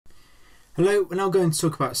Hello, we're now going to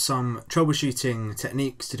talk about some troubleshooting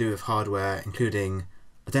techniques to do with hardware, including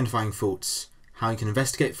identifying faults, how you can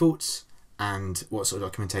investigate faults, and what sort of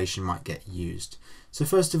documentation might get used. So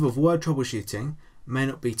first of all, the word troubleshooting may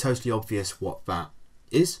not be totally obvious what that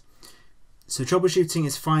is. So troubleshooting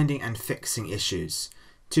is finding and fixing issues.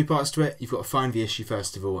 Two parts to it. You've got to find the issue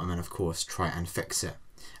first of all, and then of course try and fix it.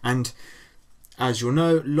 And as you'll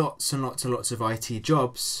know, lots and lots of IT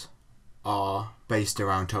jobs are based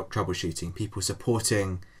around troubleshooting, people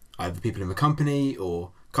supporting either people in the company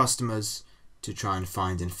or customers to try and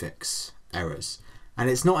find and fix errors.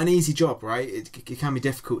 And it's not an easy job, right? It can be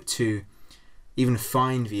difficult to even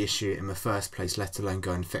find the issue in the first place, let alone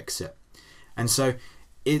go and fix it. And so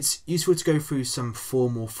it's useful to go through some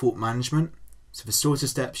formal fault management. So the sort of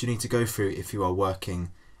steps you need to go through if you are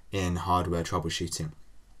working in hardware troubleshooting.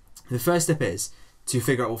 The first step is to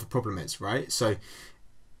figure out what the problem is, right? So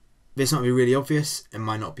this might be really obvious, it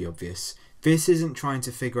might not be obvious. This isn't trying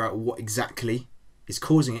to figure out what exactly is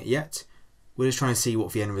causing it yet, we're just trying to see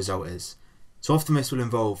what the end result is. So often this will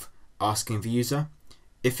involve asking the user.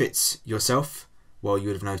 If it's yourself, well, you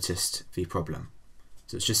would have noticed the problem.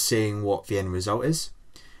 So it's just seeing what the end result is.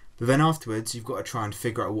 But then afterwards, you've got to try and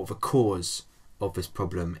figure out what the cause of this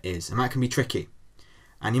problem is. And that can be tricky.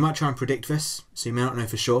 And you might try and predict this, so you may not know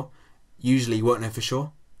for sure. Usually you won't know for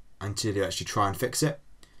sure until you actually try and fix it.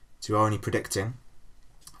 So you're only predicting.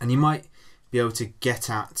 And you might be able to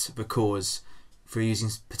get at the cause through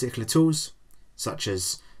using particular tools, such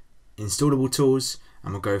as installable tools,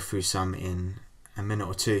 and we'll go through some in a minute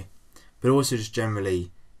or two, but also just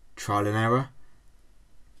generally trial and error.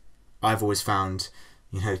 I've always found,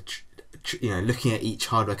 looking at each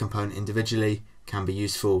hardware component individually can be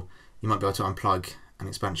useful. You might be able to unplug an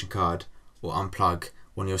expansion card or unplug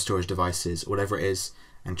one of your storage devices, whatever it is,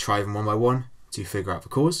 and try them one by one to figure out the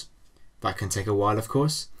cause. That can take a while, of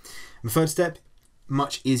course. And the third step,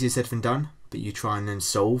 much easier said than done, but you try and then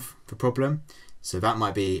solve the problem. So that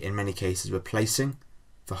might be, in many cases, replacing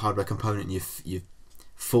the hardware component you've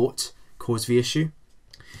thought caused the issue.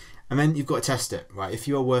 And then you've got to test it, right? If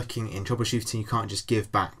you are working in troubleshooting, you can't just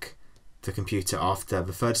give back the computer after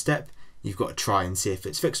the third step. You've got to try and see if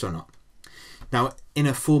it's fixed or not. Now, in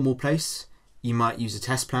a formal place, you might use a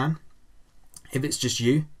test plan. If it's just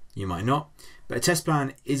you, you might not. But a test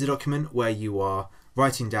plan is a document where you are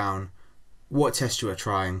writing down what test you are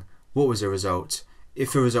trying, what was the result.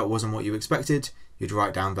 If the result wasn't what you expected, you'd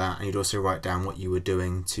write down that, and you'd also write down what you were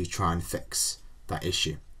doing to try and fix that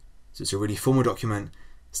issue. So it's a really formal document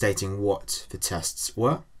stating what the tests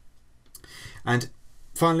were. And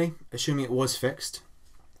finally, assuming it was fixed,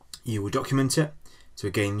 you will document it. So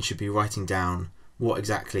again, you should be writing down what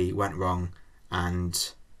exactly went wrong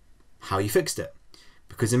and how you fixed it.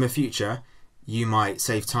 Because in the future, you might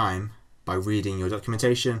save time by reading your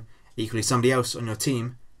documentation. Equally, somebody else on your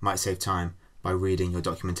team might save time by reading your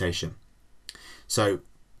documentation. So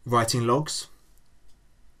writing logs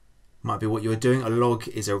might be what you're doing. A log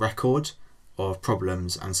is a record of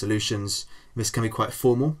problems and solutions. This can be quite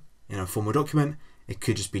formal. In a formal document, it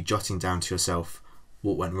could just be jotting down to yourself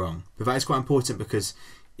what went wrong. But that is quite important because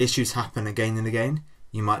issues happen again and again.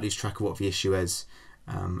 You might lose track of what the issue is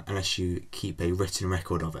unless you keep a written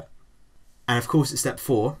record of it. And of course, at step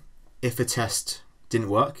 4, if a test didn't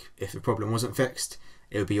work, if the problem wasn't fixed,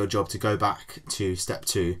 it would be your job to go back to step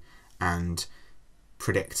 2 and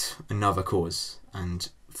predict another cause and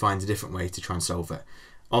find a different way to try and solve it.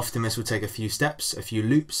 Often this will take a few steps, a few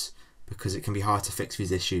loops, because it can be hard to fix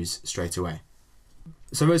these issues straight away.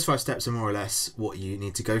 So those 5 steps are more or less what you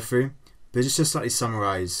need to go through, but just to slightly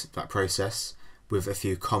summarize that process with a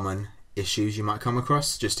few common issues you might come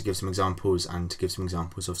across, just to give some examples and to give some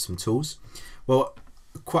examples of some tools. Well,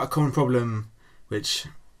 quite a common problem which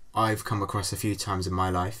I've come across a few times in my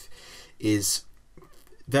life is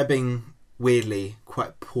there being weirdly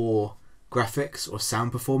quite poor graphics or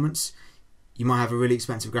sound performance. You might have a really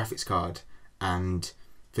expensive graphics card and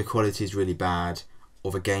the quality is really bad,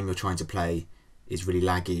 or the game you're trying to play is really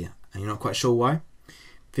laggy and you're not quite sure why.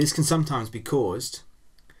 This can sometimes be caused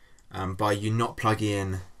by you not plugging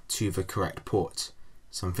in to the correct port.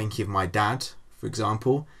 So I'm thinking of my dad, for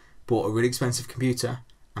example, bought a really expensive computer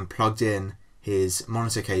and plugged in his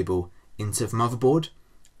monitor cable into the motherboard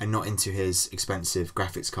and not into his expensive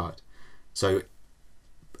graphics card. So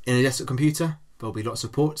in a desktop computer, there'll be lots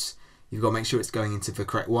of ports. You've got to make sure it's going into the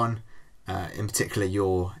correct one, in particular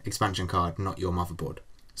your expansion card, not your motherboard.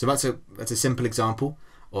 So that's a simple example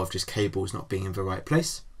of just cables not being in the right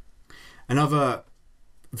place. Another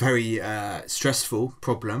very stressful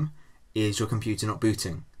problem is your computer not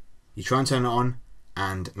booting. You try and turn it on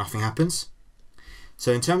and nothing happens.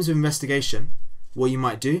 So in terms of investigation, what you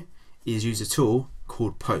might do is use a tool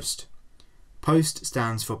called POST. POST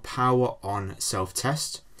stands for Power On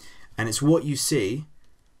Self-Test, and it's what you see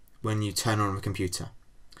when you turn on a computer.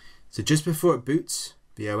 So just before it boots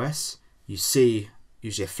the OS, you see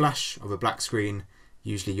usually a flash of a black screen,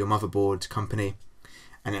 usually your motherboard company,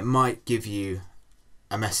 and it might give you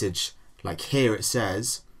a message like here it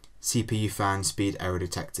says CPU fan speed error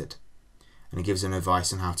detected, and it gives an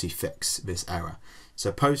advice on how to fix this error.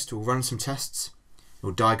 So POST will run some tests, it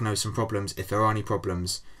will diagnose some problems if there are any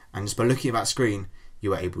problems, and just by looking at that screen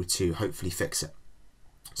you are able to hopefully fix it.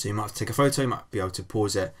 So you might have to take a photo, you might be able to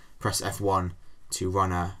pause it, press F1 to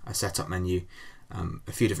run a setup menu,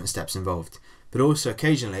 a few different steps involved. But also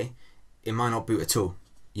occasionally it might not boot at all.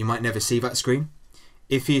 You might never see that screen.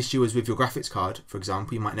 If the issue was with your graphics card, for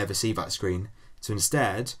example, you might never see that screen. So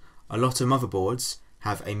instead, a lot of motherboards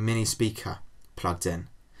have a mini speaker plugged in.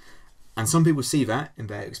 And some people see that in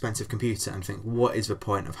their expensive computer and think, what is the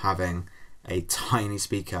point of having a tiny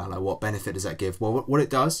speaker? Like, what benefit does that give? Well, what it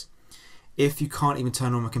does, if you can't even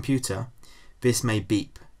turn on a computer, this may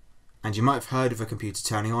beep. And you might have heard of a computer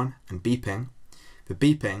turning on and beeping. The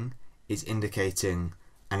beeping is indicating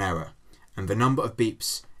an error, and the number of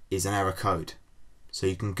beeps is an error code. So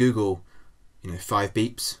you can Google, 5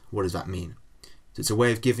 beeps, what does that mean? So it's a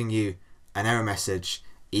way of giving you an error message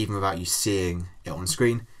even without you seeing it on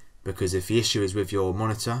screen, because if the issue is with your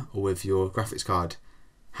monitor or with your graphics card,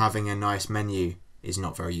 having a nice menu is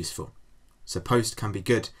not very useful. So POST can be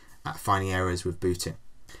good at finding errors with booting.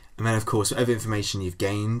 And then of course, whatever information you've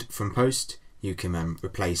gained from POST, you can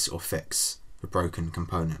replace or fix the broken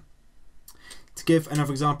component. To give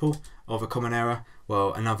another example of a common error,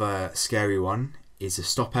 well, another scary one is a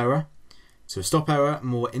stop error. So a stop error,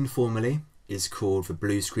 more informally, is called the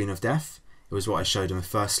blue screen of death. It was what I showed in the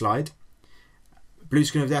first slide. Blue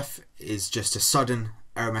screen of death is just a sudden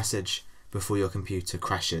error message before your computer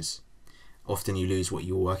crashes. Often you lose what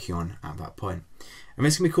you were working on at that point. And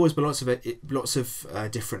this can be caused by lots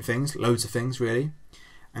of different things, loads of things really.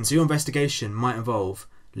 And so your investigation might involve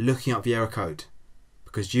looking up the error code,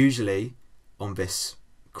 because usually on this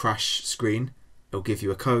crash screen, it'll give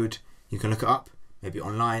you a code. You can look it up, maybe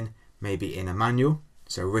online, maybe in a manual,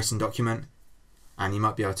 so a written document, and you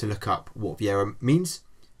might be able to look up what the error means,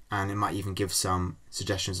 and it might even give some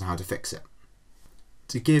suggestions on how to fix it.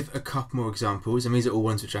 To give a couple more examples, and these are all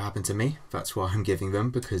ones which have happened to me, that's why I'm giving them,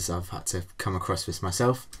 because I've had to come across this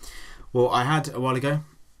myself. Well, I had a while ago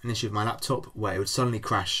an issue with my laptop where it would suddenly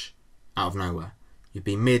crash out of nowhere. You'd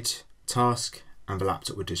be mid-task and the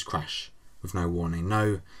laptop would just crash with no warning.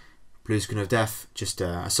 No blue screen of death, just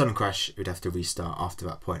a sudden crash. It would have to restart after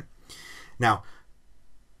that point. Now,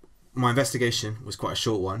 my investigation was quite a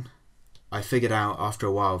short one. I figured out after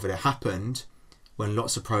a while that it happened when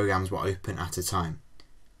lots of programs were open at a time.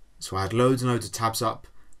 So I had loads and loads of tabs up,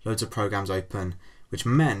 loads of programs open, which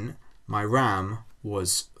meant my RAM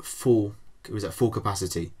was full. It was at full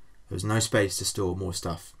capacity. There was no space to store more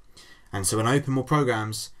stuff. And so when I opened more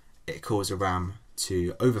programs, it caused the RAM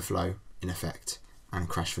to overflow in effect and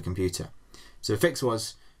crash the computer. So the fix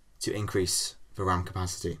was to increase the RAM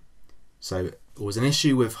capacity. So it was an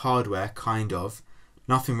issue with hardware, kind of.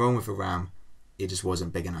 Nothing wrong with the RAM, it just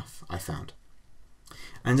wasn't big enough, I found.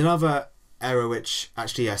 And another error which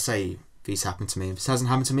actually I say these happened to me. This hasn't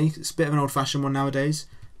happened to me. It's a bit of an old-fashioned one nowadays,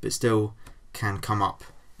 but still can come up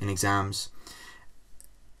in exams.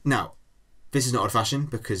 Now, this is not old-fashioned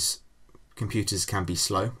because computers can be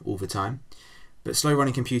slow all the time, but slow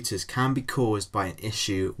running computers can be caused by an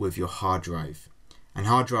issue with your hard drive. And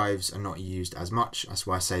hard drives are not used as much, that's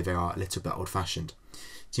why I say they are a little bit old-fashioned.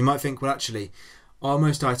 So you might think, well actually, are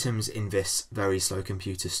most items in this very slow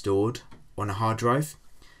computer stored on a hard drive?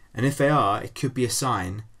 And if they are, it could be a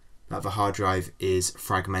sign that the hard drive is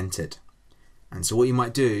fragmented. And so what you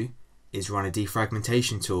might do is run a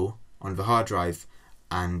defragmentation tool on the hard drive,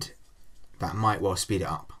 and that might well speed it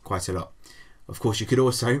up quite a lot. Of course, you could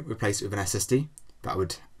also replace it with an SSD. That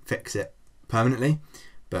would fix it permanently,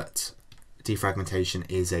 but defragmentation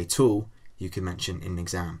is a tool you can mention in an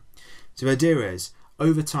exam. So the idea is,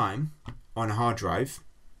 over time on a hard drive,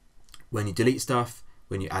 when you delete stuff,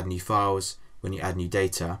 when you add new files, when you add new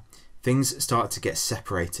data, things start to get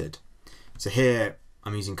separated. So here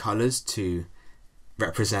I'm using colors to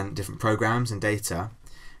represent different programs and data,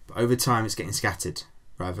 but over time it's getting scattered.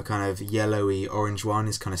 Right, the kind of yellowy orange one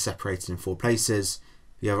is kind of separated in 4 places,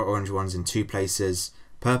 the other orange one's in 2 places,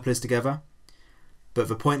 purple is together. But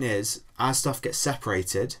the point is, as stuff gets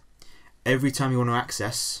separated, every time you want to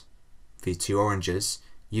access the 2 oranges,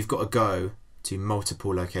 you've got to go to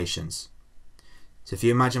multiple locations. So if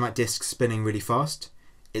you imagine that disk spinning really fast,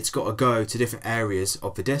 it's got to go to different areas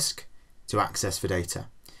of the disk to access the data.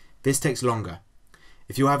 This takes longer.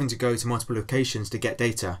 If you're having to go to multiple locations to get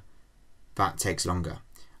data, that takes longer.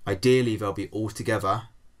 Ideally, they'll be all together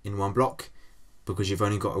in one block because you've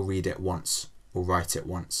only got to read it once or write it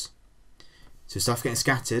once. So stuff getting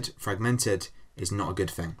scattered, fragmented, is not a good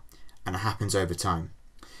thing, and it happens over time.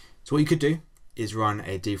 So what you could do is run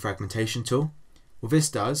a defragmentation tool. What this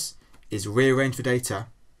does is rearrange the data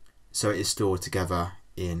so it is stored together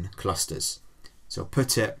in clusters. So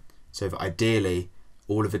put it so that ideally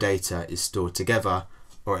all of the data is stored together,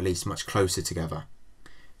 or at least much closer together.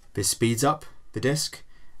 This speeds up the disk,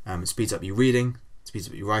 it speeds up your reading, it speeds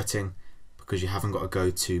up your writing, because you haven't got to go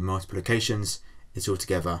to multiple locations, it's all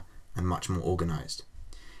together and much more organized.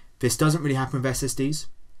 This doesn't really happen with SSDs.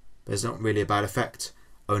 There's not really a bad effect,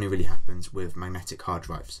 only really happens with magnetic hard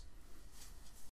drives.